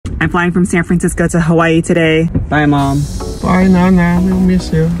I'm flying from San Francisco to Hawaii today. Bye, Mom. Bye, Nana. We'll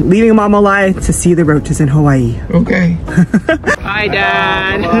miss you. Leaving Mom alive to see the roaches in Hawaii. Okay. Bye,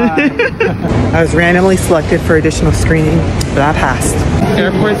 Dad. I was randomly selected for additional screening, but I passed.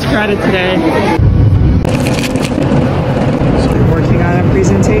 Airport's crowded today. So I'm working on a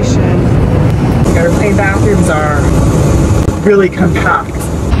presentation. The airplane bathrooms are really compact.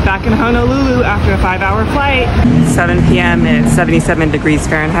 Back in Honolulu after a 5-hour flight. 7 p.m. and it's 77 degrees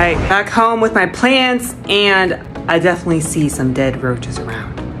Fahrenheit. Back home with my plants, and I definitely see some dead roaches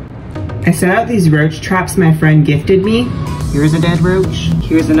around. I set out these roach traps my friend gifted me. Here's a dead roach.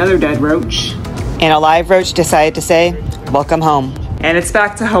 Here's another dead roach. And a live roach decided to say, welcome home. And it's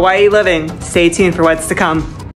back to Hawaii living. Stay tuned for what's to come.